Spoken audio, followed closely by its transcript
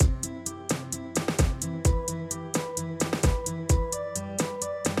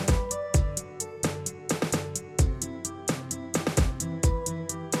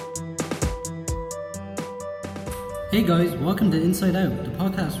Hey guys, welcome to Inside Out, the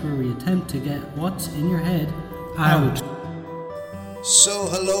podcast where we attempt to get what's in your head out. So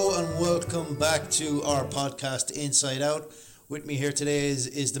hello and welcome back to our podcast Inside Out. With me here today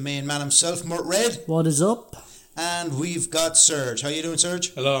is the main man himself, Mort Red. What is up? And we've got Serge. How you doing,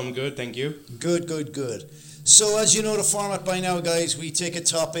 Serge? Hello, I'm good, thank you. Good. So as you know the format by now, guys, we take a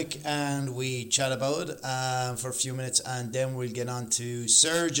topic and we chat about it for a few minutes, and then we'll get on to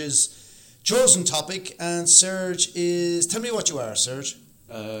Serge's chosen topic. And Serge is... Tell me what you are, Serge.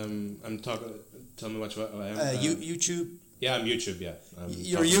 Tell me what I am. YouTube? Yeah, I'm YouTube, yeah.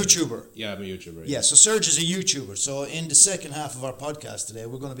 You're a YouTuber? Yeah, I'm a YouTuber. Yeah, so Serge is a YouTuber. So in the second half of our podcast today,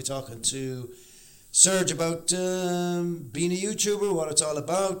 we're going to be talking to Serge about being a YouTuber, what it's all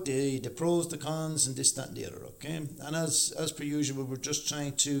about, the pros, the cons, and this, that, and the other, okay? And as per usual, we're just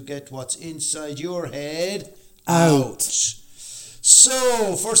trying to get what's inside your head out.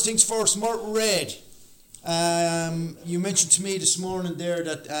 So, first things first, Mort Red. You mentioned to me this morning there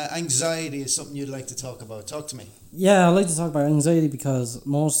that anxiety is something you'd like to talk about. Talk to me. Yeah, I like to talk about anxiety because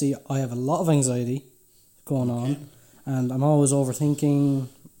mostly I have a lot of anxiety going on, and I'm always overthinking.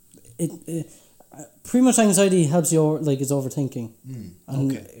 It pretty much anxiety helps you it's overthinking,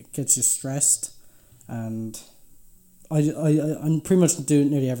 and it gets you stressed, and I'm pretty much doing it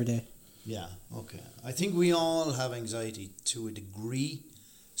nearly every day. Yeah, okay. I think we all have anxiety to a degree.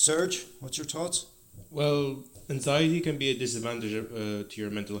 Serge, what's your thoughts? Well, anxiety can be a disadvantage to your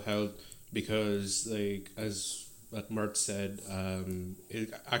mental health because, as what Mert said,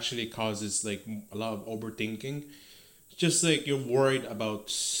 it actually causes a lot of overthinking. Just you're worried about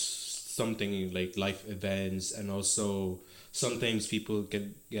something like life events, and also sometimes people get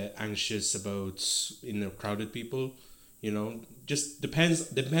anxious about crowded people. Just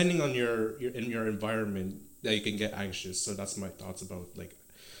depending on your in your environment that you can get anxious. So that's my thoughts about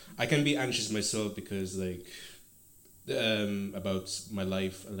I can be anxious myself because about my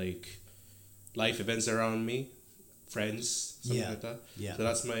life, life events around me, friends, something like that. Yeah. So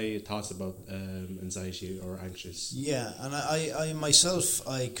that's my thoughts about anxiety or anxious. Yeah, and I myself,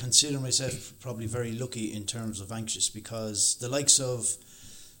 I consider myself probably very lucky in terms of anxious, because the likes of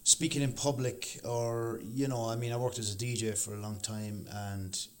speaking in public, or I worked as a DJ for a long time,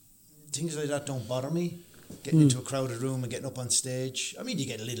 and things like that don't bother me. Getting into a crowded room and getting up on stage, you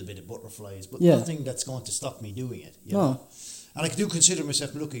get a little bit of butterflies, but nothing that's going to stop me doing it. You know? And I do consider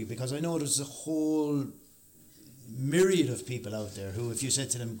myself lucky, because I know there's a whole myriad of people out there who, if you said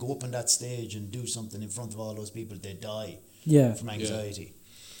to them, go up on that stage and do something in front of all those people, they'd die from anxiety.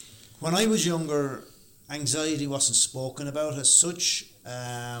 When I was younger, anxiety wasn't spoken about as such.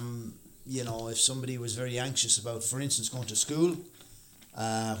 If somebody was very anxious about, for instance, going to school,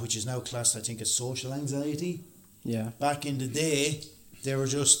 which is now classed, I think, as social anxiety. Yeah. Back in the day, they were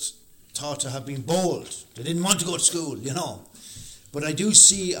just thought to have been bold. They didn't want to go to school, But I do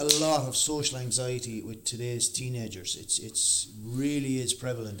see a lot of social anxiety with today's teenagers. It's really is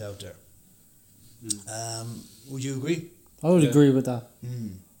prevalent out there. Would you agree? I would agree with that.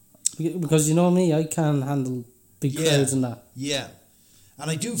 Because me, I can handle big crowds and that. Yeah. And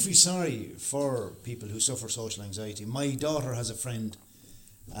I do feel sorry for people who suffer social anxiety. My daughter has a friend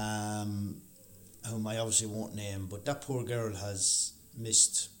whom I obviously won't name, but that poor girl has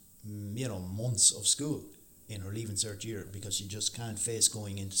missed months of school in her Leaving Cert year because she just can't face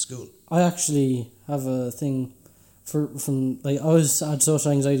going into school. I actually have a thing I always had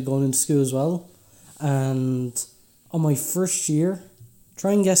social anxiety going into school as well, and on my first year,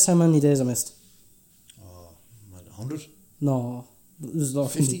 try and guess how many days I missed. 100? No, it was like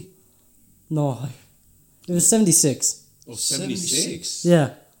 50? No, it was 76. Oh, 76?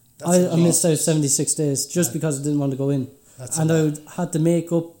 Yeah, I missed out 76 days just because I didn't want to go in, and I had to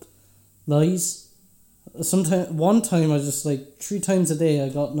make up lies. One time I just 3 times a day I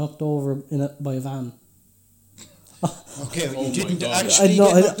got knocked over by a van. Okay, you didn't actually get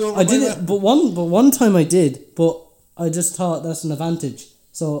knocked over. I didn't, but one time I did, but I just thought that's an advantage.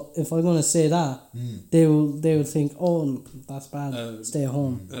 So if I'm going to say that, they will think, oh, that's bad. Stay at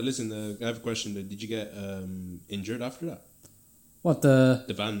home. Listen, I have a question. Did you get injured after that? What, the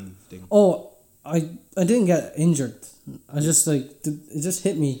van thing? Oh, I didn't get injured. I just it just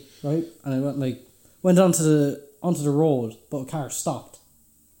hit me, right, and I went onto the road, but a car stopped.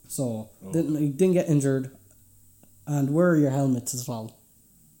 So didn't get injured. And wear your helmets as well.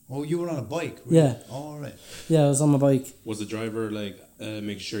 Oh, you were on a bike? Really? Yeah. Oh, all right. Yeah, I was on my bike. Was the driver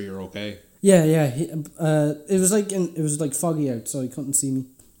making sure you're okay? Yeah. It was foggy out, so he couldn't see me.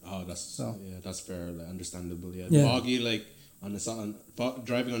 Oh, that's fair, understandable. Yeah, yeah. Foggy, on the sun,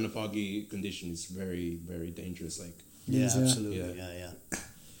 driving on a foggy condition is very, very dangerous. Yeah, absolutely. Yeah.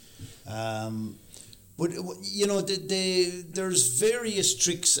 But you know, there's various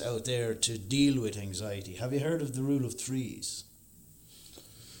tricks out there to deal with anxiety. Have you heard of the rule of threes?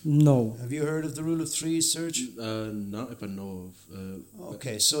 No. Have you heard of the rule of threes, Serge? Not if I know of.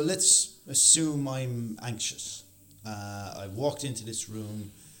 Okay, so let's assume I'm anxious. I walked into this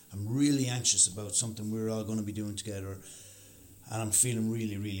room. I'm really anxious about something we're all going to be doing together, and I'm feeling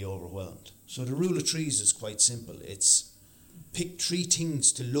really, really overwhelmed. So the rule of threes is quite simple. It's pick 3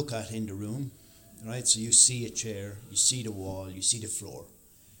 things to look at in the room, right? So you see a chair, you see the wall, you see the floor.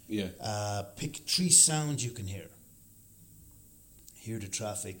 Yeah. Pick 3 sounds you can hear. Hear the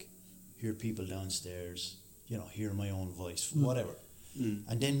traffic, hear people downstairs, you know, hear my own voice, whatever.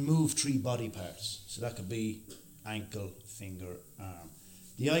 And then move 3 body parts. So that could be ankle, finger, arm.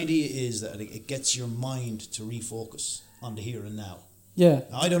 The idea is that it gets your mind to refocus on the here and now. Yeah.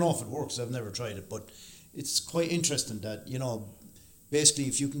 Now, I don't know if it works, I've never tried it, but it's quite interesting that, you know, basically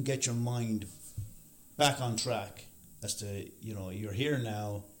if you can get your mind back on track as to, you know, you're here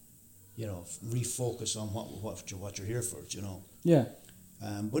now, you know, refocus on what you're here for, you know. Yeah.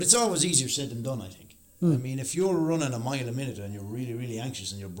 But it's always easier said than done, I think. I mean, if you're running a mile a minute and you're really, really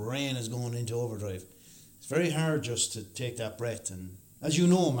anxious and your brain is going into overdrive, it's very hard just to take that breath and, as you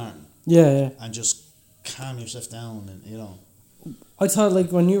know, Martin, Yeah. and just calm yourself down and, you know. I thought,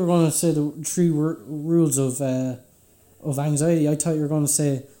 like, when you were going to say the 3 rules of anxiety, I thought you were going to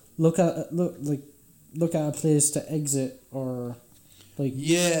say look at a place to exit, or like.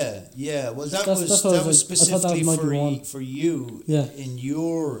 Yeah. Well, that That's was what I was like, specifically I thought that might be one. for you. Yeah. In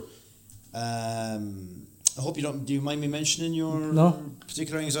your, I hope you don't. Do you mind me mentioning your No.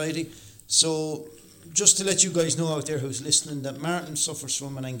 particular anxiety? So, just to let you guys know out there who's listening, that Martin suffers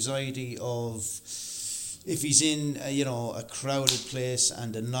from an anxiety of, if he's in a crowded place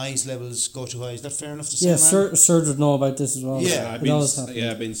and the noise levels go too high. Is that fair enough to say? Yeah, Martin? Serge would know about this as well. Yeah, I've It always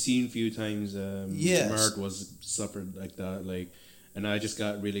happens. been seen a few times. Yes. Mert was suffered like that, like, and I just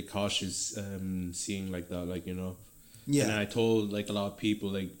got really cautious, seeing like that, like, you know. Yeah. And I told like a lot of people,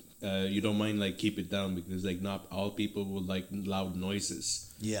 like, you don't mind, like, keep it down, because like not all people will like loud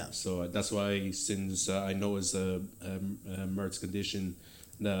noises. Yeah. So that's why, since I know it's Mert's condition,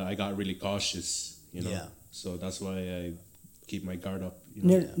 I got really cautious, you know. Yeah. So that's why I keep my guard up. You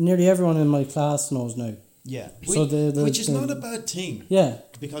know? Nearly everyone in my class knows now. Yeah. So which is not a bad thing. Yeah.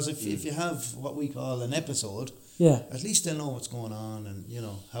 Because if you have what we call an episode, Yeah. at least they'll know what's going on and, you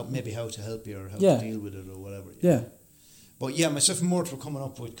know, how to help you or how Yeah. to deal with it or whatever. you Yeah. know. But yeah, myself and Mort were coming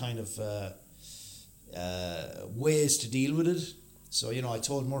up with kind of ways to deal with it. So, you know, I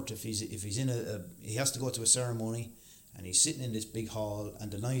told Mort if he's in he has to go to a ceremony and he's sitting in this big hall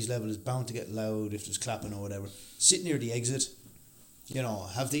and the noise level is bound to get loud if there's clapping or whatever. Sit near the exit, you know,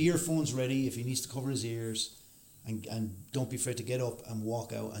 have the earphones ready if he needs to cover his ears, and don't be afraid to get up and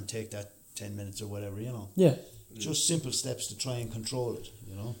walk out and take that 10 minutes or whatever, you know. Yeah. Just simple steps to try and control it,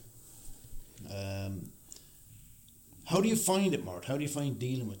 you know. How do you find it, Mart? How do you find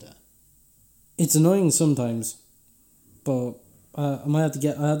dealing with that? It's annoying sometimes, but I might have to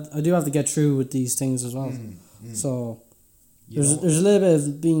get. I do have to get through with these things as well. So You there's know- a little bit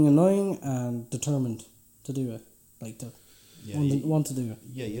of being annoying and determined to do it, like to yeah, want to do it.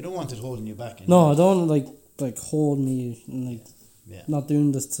 yeah, you don't want it holding you back. No, I don't like hold me and like Yeah. not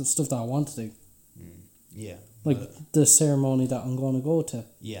doing the stuff that I want to do, Yeah. like Well, the ceremony that I'm going to go to.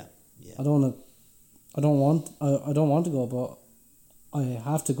 yeah. Yeah. I don't want to go, but I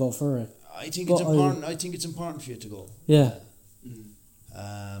have to go for it. I think But it's important. I think it's important for you to go. Yeah.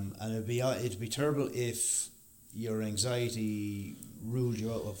 And it'd be terrible if your anxiety ruled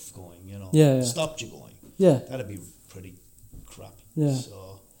you out of going. You know. Yeah. Stopped you going. Yeah. That'd be pretty crap. Yeah.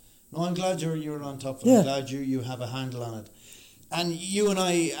 So, no, I'm glad you're on top of it. Yeah. I'm glad you have a handle on it. And you and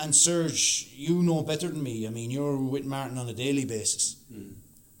I and Serge, you know better than me. I mean, you're with Martin on a daily basis.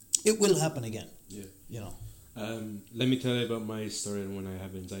 It will happen again. Yeah. You know. Let me tell you about my story when I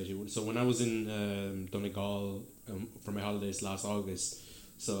have anxiety. So when I was in Donegal for my holidays last August,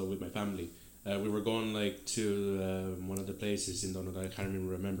 so with my family, we were going like to one of the places in Donegal. I can't even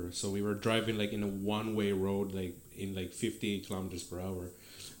remember. So we were driving like in a one-way road, like in like 50 kilometers per hour,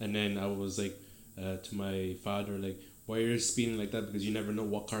 and then I was like to my father, like, why are you speeding like that? Because you never know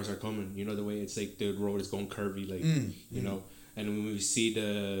what cars are coming. You know, the way it's like the road is going curvy, like you know. And when we see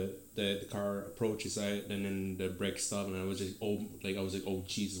the car approaches, and then the brakes stop, and I was like, oh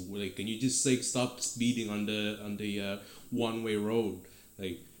Jesus, like, can you just like stop speeding on the one way road?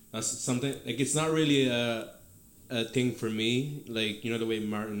 Like, that's something, like, it's not really a thing for me. Like, you know, the way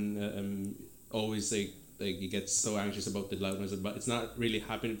Martin always like he gets so anxious about the loudness, but it's not really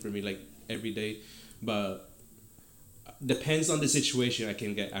happening for me like every day. But depends on the situation. I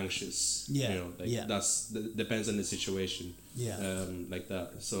can get anxious. Yeah, You know, like yeah. depends on the situation. Yeah. Like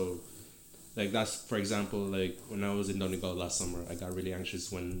that. So, like that's for example, like when I was in Donegal last summer, I got really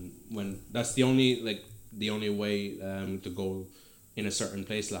anxious when that's the only way to go in a certain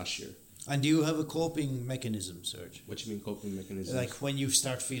place last year. And do you have a coping mechanism, Serge? What you mean coping mechanism? Like when you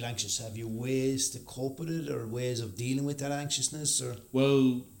start to feel anxious, have you ways to cope with it or ways of dealing with that anxiousness? Or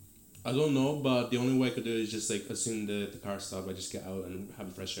Well, I don't know, but the only way I could do it is just like as soon the car stop, I just get out and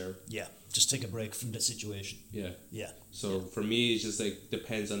have fresh air. yeah, just take a break from the situation. Yeah. Yeah. So for me, it's just like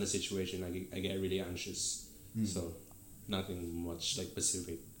depends on the situation. I get really anxious. So nothing much like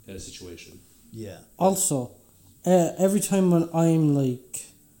specific situation. Yeah. Also, every time when I'm like,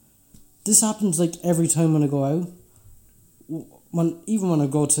 this happens like every time when I go out. Even when I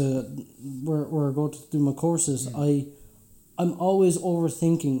go to where I go to do my courses, I'm always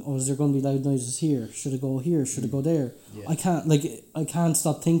overthinking. Oh, is there going to be loud noises here? Should I go here? Should I go there? Yeah. I can't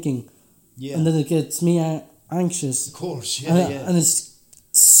stop thinking, Yeah. and then it gets me anxious. Of course. Yeah. and, Yeah. and it's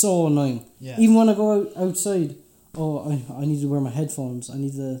so annoying. Yeah. Even when I go outside, I need to wear my headphones. I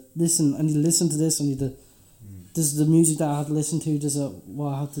need to listen. I need to listen to this. I need to. This is the music that I have to listen to. This is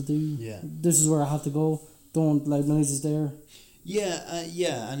what I have to do. Yeah. This is where I have to go. Don't want loud noises there.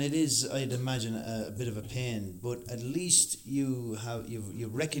 Yeah, and it is. I'd imagine a bit of a pain, but at least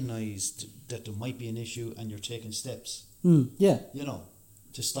you've recognised that there might be an issue, and you're taking steps. Yeah. You know,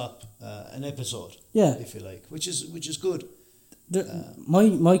 to stop an episode. Yeah. If you like, which is good.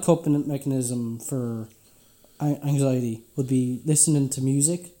 My coping mechanism for anxiety would be listening to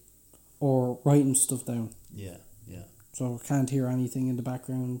music or writing stuff down. Yeah. Yeah. So I can't hear anything in the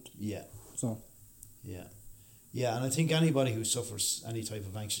background. Yeah. So. Yeah. Yeah, and I think anybody who suffers any type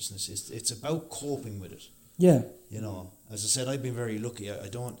of anxiousness, it's about coping with it. Yeah. You know, as I said, I've been very lucky. I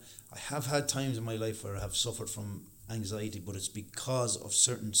have had times in my life where I have suffered from anxiety, but it's because of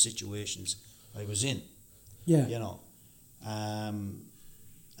certain situations I was in. Yeah. You know, and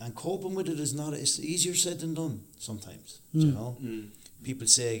coping with it it's easier said than done sometimes. You know, people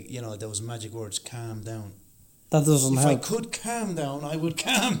say, you know, those magic words, calm down. That doesn't If help. I could calm down, I would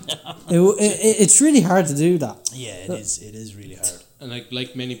calm down. It's really hard to do that. Yeah, it is. It is really hard. And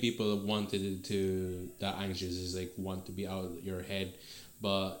like many people wanted to that anxious is like want to be out of your head,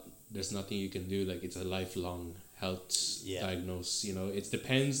 but there's nothing you can do. Like it's a lifelong health diagnosis. You know, it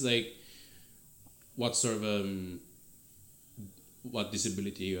depends like what sort of what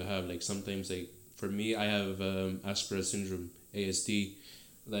disability you have. Like sometimes like for me, I have Asperger's syndrome, ASD.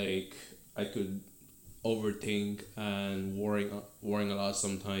 Like I could overthink and worrying a lot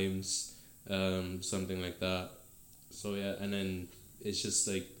sometimes, something like that. So yeah, and then it's just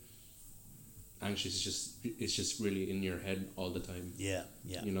like anxious. It's just really in your head all the time. Yeah,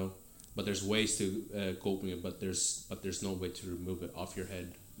 yeah. You know, but there's ways to cope with it, but there's no way to remove it off your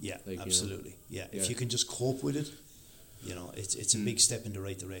head. Yeah, like, absolutely. You know, If you can just cope with it, you know, it's a big step in the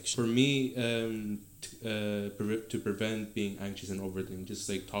right direction. For me, to prevent being anxious and overthinking, just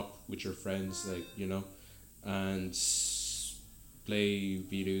like talk with your friends, like, you know, and play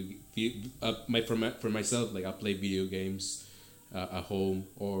for myself, like I play video games at home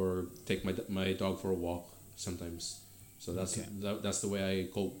or take my dog for a walk sometimes. So that's the way I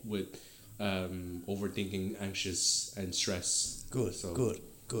cope with overthinking, anxious, and stress. Good, So, good,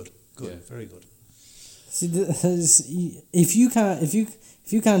 Yeah. very good. See, if you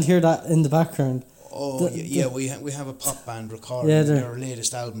can't hear that in the background. Oh, we have a pop band recording their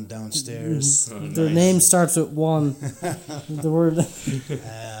latest album downstairs. Their name starts with one. The word.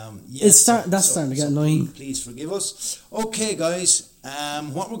 That's starting to get annoying. Please forgive us. Okay, guys.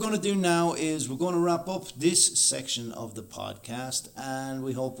 What we're going to do now is we're going to wrap up this section of the podcast, and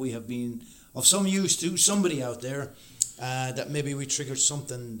we hope we have been of some use to somebody out there. That maybe we triggered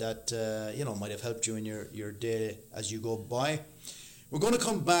something that might have helped you in your day as you go by. We're going to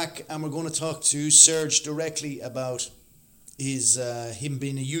come back and we're going to talk to Serge directly about him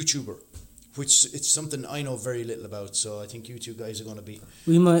being a YouTuber, which it's something I know very little about. So I think you two guys are going to be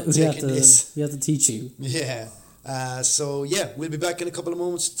We have this. to teach you. Yeah. We'll be back in a couple of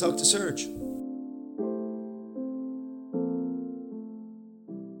moments to talk to Serge.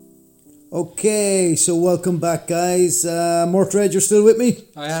 Okay, so welcome back, guys. Mordred, you're still with me?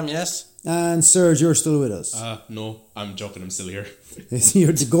 I am, yes. And Serge, you're still with us. No, I'm joking. I'm still here.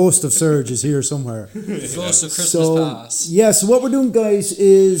 The ghost of Serge is here somewhere. Close to Christmas pass. So what we're doing, guys,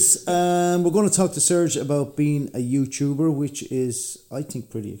 is we're going to talk to Serge about being a YouTuber, which is, I think,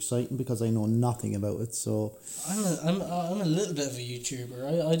 pretty exciting because I know nothing about it. So I'm a little bit of a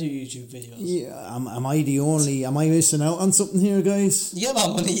YouTuber. I do YouTube videos. yeah, am I the only? Am I missing out on something here, guys? You get that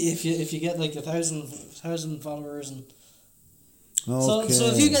money if you get like 1,000 followers and Okay. So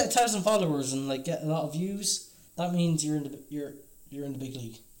if you get 1,000 followers and like get a lot of views, that means you're in the big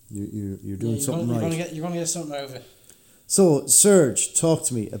league. You're doing something right. You're gonna get something out of it. So, Serge, talk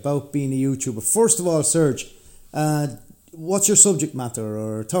to me about being a YouTuber. First of all, Serge, what's your subject matter,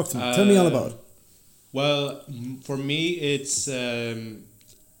 or talk to me. Tell me all about it. Well, for me, it's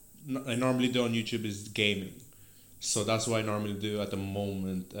I normally do on YouTube is gaming, so that's what I normally do at the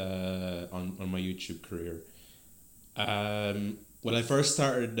moment on my YouTube career. When I first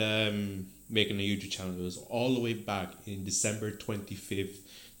started making a YouTube channel, it was all the way back in December 25th,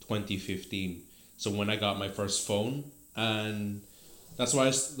 2015. So when I got my first phone, and that's where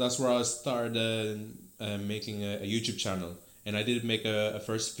I started making a YouTube channel. And I did make a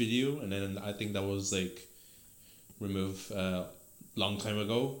first video, and then I think that was like removed long time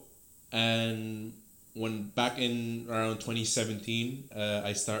ago. And when back in around 2017,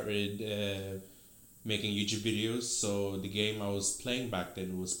 I started making YouTube videos. So the game I was playing back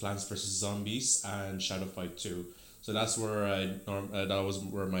then was Plants vs Zombies and Shadow Fight 2. So that's where that was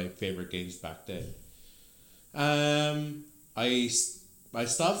were my favorite games back then. I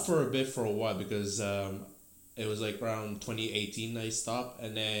stopped for a bit for a while because it was like around 2018 I stopped,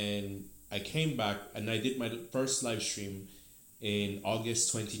 and then I came back and I did my first live stream in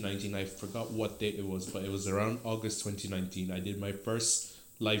August 2019. I forgot what date it was, but it was around August 2019. I did my first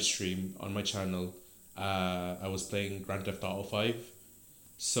live stream on my channel. I was playing Grand Theft Auto 5.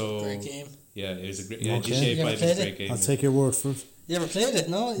 So Great game. yeah, it was a great. Okay. Yeah, GTA You ever 5 is a played great it? game. I'll take your word for it. You ever played it?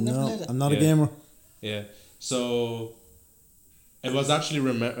 No, you never No, played it. I'm not a Yeah. gamer. Yeah. So it was actually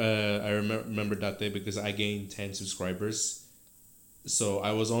I remember that day because I gained 10 subscribers. So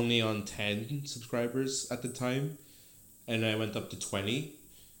I was only on 10 subscribers at the time, and I went up to 20.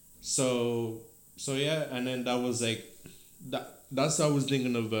 So yeah, and then that was like that's what I was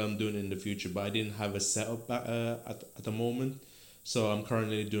thinking of doing in the future, but I didn't have a setup at the moment. So I'm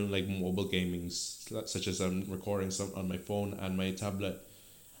currently doing like mobile gamings, such as I'm recording some on my phone and my tablet.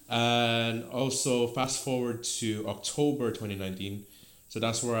 And also fast forward to October 2019, so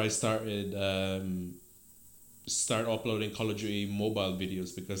that's where I started start uploading Call of Duty mobile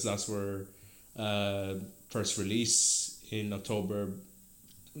videos, because that's where first release in October,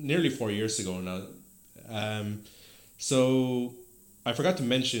 nearly 4 years ago now. So I forgot to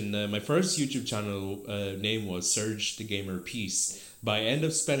mention my first YouTube channel name was Serge the Gamer Peace, but I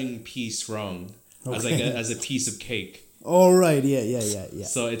ended up spelling peace wrong as like as a piece of cake. All right, yeah.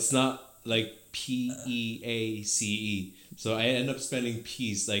 So it's not like PEACE. So I end up spelling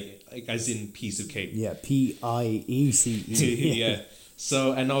peace like as in piece of cake. Yeah, PIECE. Yeah.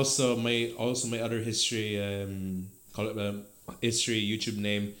 So and also my other history call it history YouTube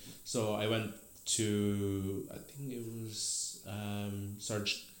name. So I went to, I think it was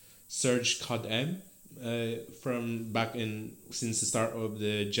Serge Cod M from back in since the start of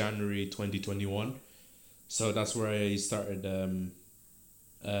the January 2021. So that's where I started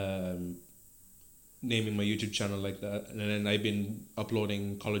naming my YouTube channel like that, and then I've been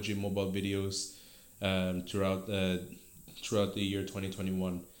uploading Call of Duty mobile videos throughout the year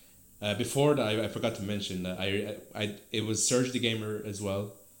 2021. Before that, I forgot to mention that it was Serge the Gamer as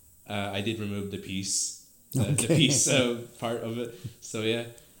well. I did remove the piece, the piece part of it. So yeah.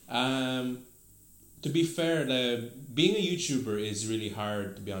 To be fair, being a YouTuber is really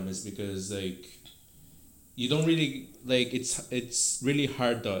hard, to be honest, because like you don't really like it's really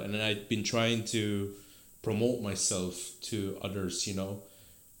hard though, and I've been trying to promote myself to others,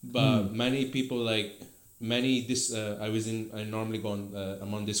 but many people like I normally go on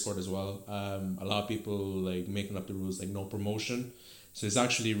I'm on Discord as well. A lot of people like making up the rules like no promotion, so it's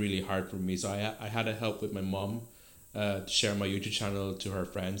actually really hard for me. So I had to help with my mom to share my YouTube channel to her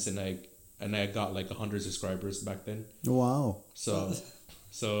friends, and I got like 100 subscribers back then. Wow.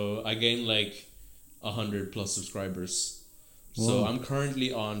 So I gained like 100 plus subscribers. So I'm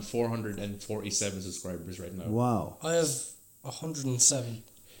currently on 447 subscribers right now. Wow. I have 107.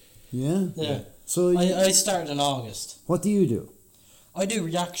 Yeah? Yeah. So I started in August. what do you do? I do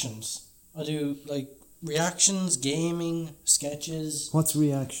reactions. I do like reactions, gaming, sketches. What's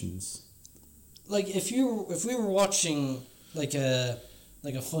reactions? Like if we were watching like a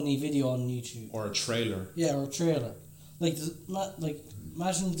funny video on YouTube. Or a trailer. Yeah, or a trailer. Like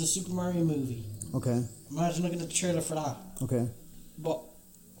imagine the Super Mario movie. Okay. Imagine looking at the trailer for that. Okay. But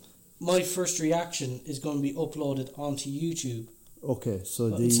my first reaction is going to be uploaded onto YouTube. Okay.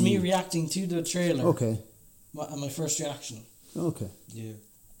 So It's me reacting to the trailer. Okay. My first reaction. Okay. Yeah.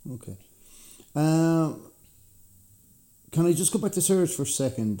 Okay. Can I just go back to Serge for a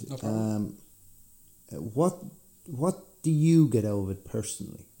second? No problem. What do you get out of it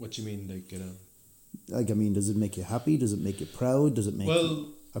personally? What you mean, like, Like, I mean, does it make you happy? Does it make you proud? Does it make Well,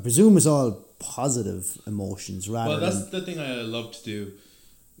 you, I presume it's all positive emotions rather well, that's than... the thing I love to do.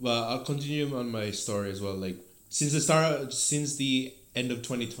 Well, I'll continue on my story as well. Like since the end of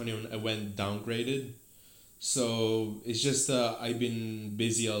 2021, I went downgraded. So it's just I've been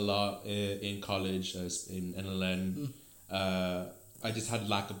busy a lot in college, in NLN. I just had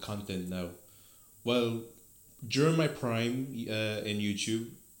lack of content now. Well, during my prime in YouTube,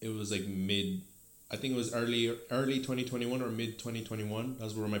 it was like I think it was early 2021 or mid 2021.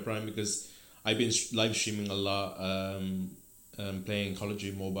 That's where my prime, because I've been live streaming a lot, playing Call of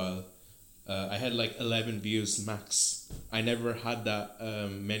Duty Mobile. I had like 11 views max. I never had that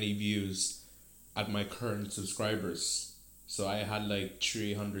many views at my current subscribers. So I had like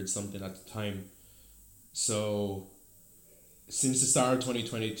 300 something at the time. So since the start of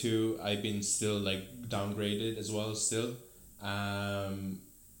 2022, I've been still like downgraded as well still.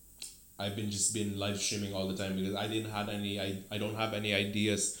 I've been live streaming all the time because I don't have any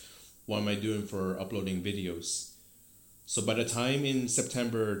ideas what am I doing for uploading videos. So by the time in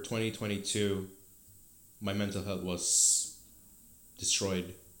September 2022, my mental health was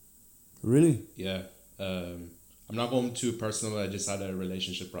destroyed. Really? Yeah. I'm not going too personal. I just had a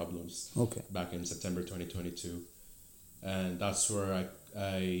relationship problems. Okay. Back in September 2022. And that's where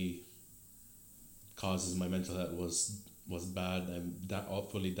I causes my mental health was bad and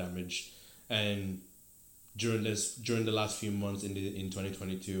fully damaged. And during the last few months in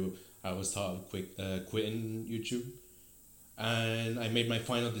 2022, I was thought of quitting YouTube. And I made my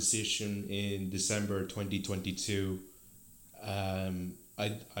final decision in December 2022.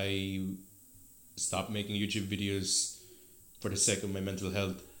 I stopped making YouTube videos for the sake of my mental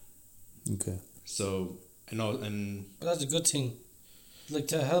health. Okay. So and But that's a good thing. Like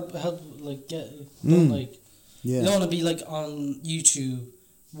to help like get Yeah. you don't want to be like on YouTube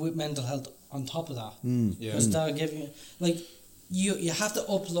with mental health on top of that. yeah. Because that'll give you like you have to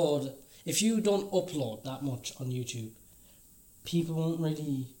upload. If you don't upload that much on YouTube, people won't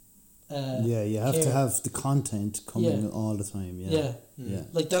really. You have to care. have the content coming Yeah. all the time. Yeah. Yeah.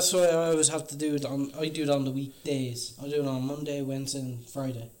 Like that's why I always have to do it on. I do it on the weekdays. I do it on Monday, Wednesday, and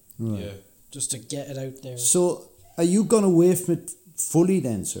Friday, Right. Yeah. just to get it out there. So, are you gone away from it fully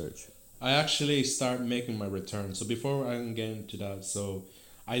then, Serge? I actually start making my return. So before I can get into that, so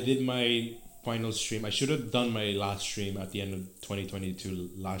I did my final stream. I should have done my last stream at the end of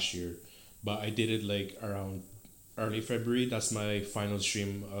 2022 last year, but I did it like around early February. That's my final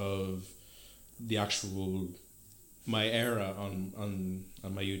stream of the actual my era on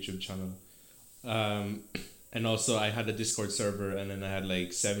my YouTube channel. And also I had a Discord server, and then I had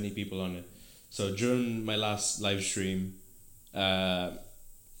like 70 people on it. So during my last live stream,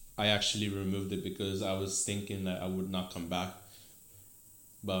 I actually removed it because I was thinking that I would not come back.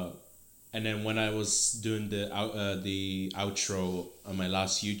 And then when I was doing the outro on my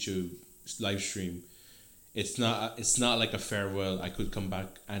last YouTube live stream, it's not like a farewell. I could come back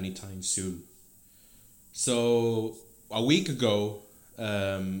anytime soon. So a week ago,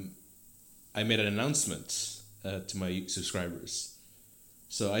 I made an announcement to my subscribers.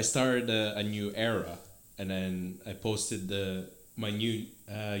 So I started a new era, and then I posted my new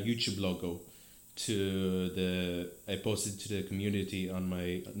YouTube logo I posted to the community on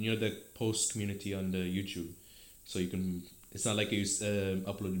my the post community on the YouTube, so you can. It's not like I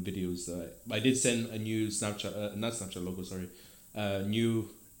uploaded videos. I did send a new Snapchat, not Snapchat logo, sorry, new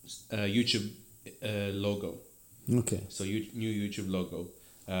YouTube logo. Okay. So new YouTube logo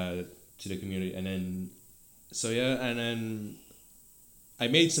to the community, and then I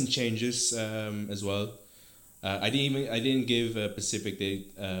made some changes as well. I didn't give a specific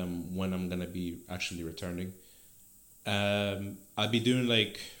date when I'm gonna be actually returning. I'll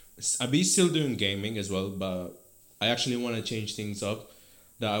be still doing gaming as well, but I actually want to change things up.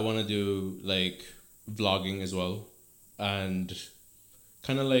 That I want to do like vlogging as well, and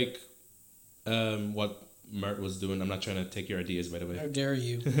kind of like what Mert was doing. I'm not trying to take your ideas, by the way. How dare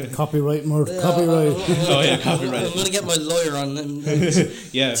you? Copyright, Murph. Copyright. Oh yeah, copyright. I'm gonna get my lawyer on them.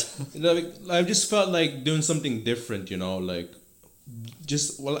 Yeah, I just felt like doing something different, like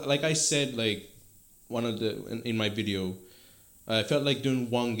like I said, like in my video, I felt like doing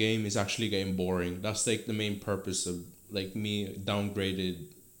one game is actually getting boring. That's like the main purpose of like me downgraded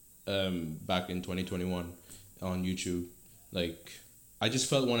back in 2021 on YouTube. Like I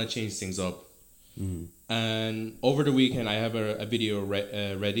just want to change things up. Mm. And over the weekend, I have a video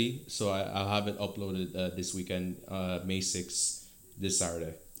ready, so I'll have it uploaded this weekend, May 6th, this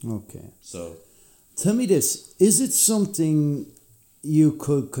Saturday. Okay. So, tell me this: is it something you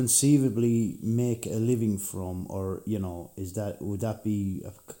could conceivably make a living from, or would that be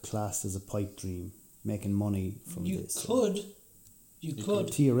classed as a pipe dream? making money from You this. could. You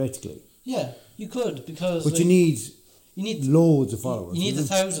could. Theoretically. Yeah, you could because. But like, you need loads of followers. You need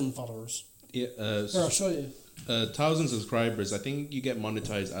isn't it? 1,000 followers. Yeah, Here, I'll show you. 1,000 subscribers. I think you get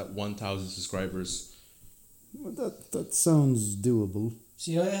monetized at 1,000 subscribers. Well, that sounds doable.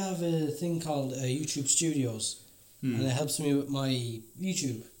 See, I have a thing called YouTube Studios, and it helps me with my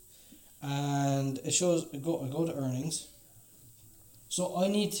YouTube. And it shows, I go to earnings. So I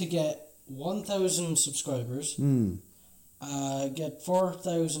need to get 1,000 subscribers, get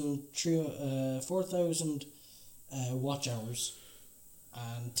 4,000 watch hours,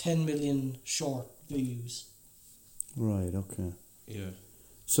 and 10 million short views. Right, okay. Yeah.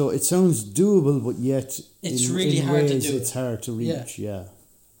 So it sounds doable, but yet It's in really hard to ways do it's it. hard to reach. Yeah.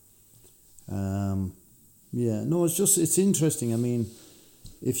 No, it's interesting. I mean,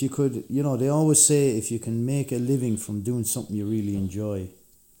 if you could, they always say if you can make a living from doing something you really enjoy,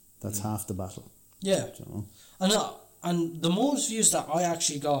 that's half the battle. Yeah. You know? And the most views that I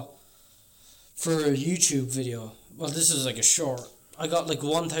actually got for a YouTube video, well, this is like a short, I got like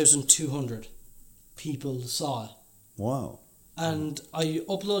 1,200 people saw it. Wow. And I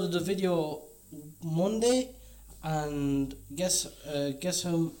uploaded a video Monday, and guess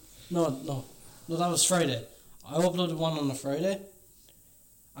how? No, that was Friday. I uploaded one on a Friday,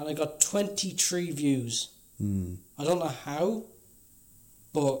 and I got 23 views. I don't know how,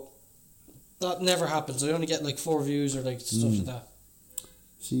 but that never happens. I only get like 4 views or like stuff like that.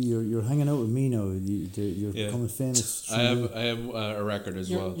 See, you're hanging out with me now. You're becoming famous. I have a record as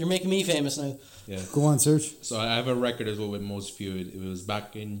well. You're making me famous now. Yeah. Go on, Serge. So I have a record as well with most viewed. It was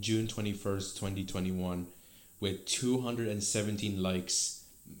back in June 21st, 2021, with 217 likes.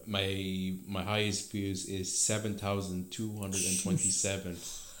 My highest views is 7,227.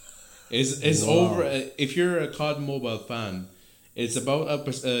 It's over. If you're a COD Mobile fan, it's about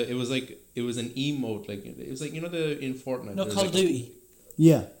it was an emote, like it was like in Fortnite. No, Call of Duty.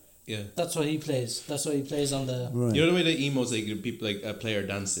 Yeah. Yeah. That's what he plays. That's what he plays on the. Right. You know the way the emotes like people like a player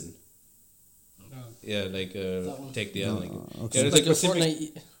dancing. Yeah, like take the L. Like, okay. yeah, it was Like like a Pacific.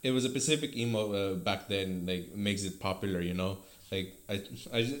 Fortnite. It was a Pacific emote back then. Like makes it popular, Like I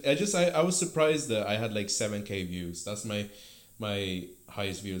was surprised that I had like 7K views. That's my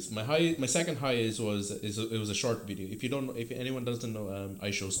highest views. My second highest was a short video. If anyone doesn't know,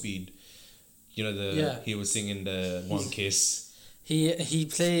 I Show Speed. He was singing the One Kiss.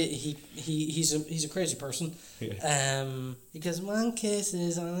 He's a crazy person. Yeah. He goes, 1 kiss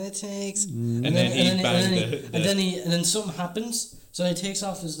is all it takes. And then something happens, so he takes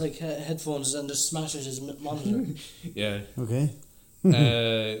off his like headphones and just smashes his monitor. Yeah. Okay.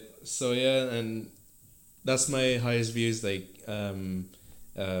 So yeah, and that's my highest views on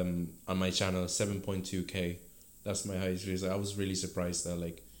my channel, 7.2K. That's my highest views. I was really surprised that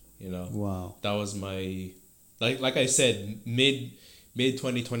Wow. that was my like I said, mid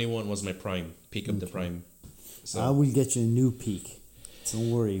 2021 was my prime, peak of the prime. So I will get you a new peak. Don't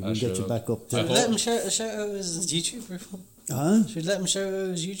worry, we'll get you should. back up I there. hope- Let him shout out his YouTube. Huh? Should we let him shout out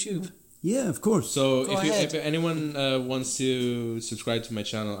his YouTube? Yeah, of course. So Go ahead. if anyone wants to subscribe to my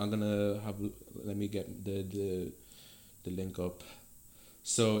channel, I'm gonna let me get the link up.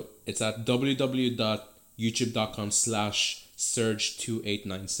 So it's at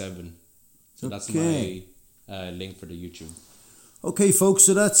www.youtube.com/Surge2897. So that's Okay. my link for the YouTube. Okay, folks,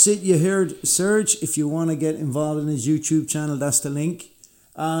 so that's it. You heard Serge. If you want to get involved in his YouTube channel, that's the link.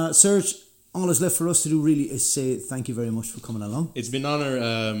 Serge, all that's left for us to do really is say thank you very much for coming along. It's been an honor,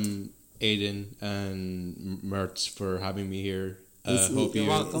 Aiden and Mert, for having me here. Hope You're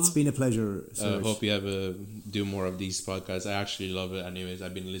welcome. It's been a pleasure, Serge. hope you do more of these podcasts. I actually love it. Anyways,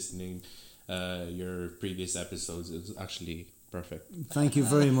 I've been listening your previous episodes. It's actually perfect. Thank you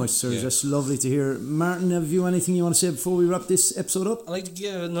very much, Serge. Yeah. That's lovely to hear. Martin, have you anything you want to say before we wrap this episode up? I'd like to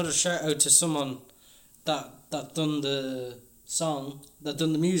give another shout out to someone that done the song, that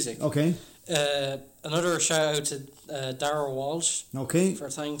done the music. Okay. Another shout out to Darrell Walsh Okay.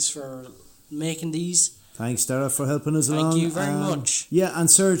 thanks for making these. Thanks, Dara, for helping us along. Thank you very much. Yeah, and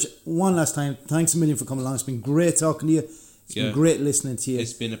Serge, one last time, thanks a million for coming along. It's been great talking to you. It's been great listening to you.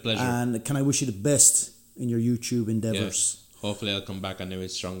 It's been a pleasure. And can I wish you the best in your YouTube endeavours? Hopefully I'll come back and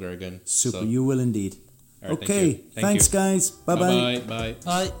it's stronger again. Super, So, you will indeed. all right, Okay, thank you. thanks, guys. Bye-bye. Bye.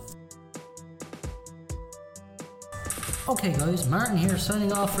 Bye. Okay guys, Martin here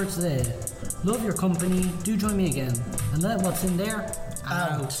signing off for today. Love your company, do join me again, and let what's in there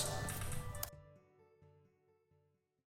out.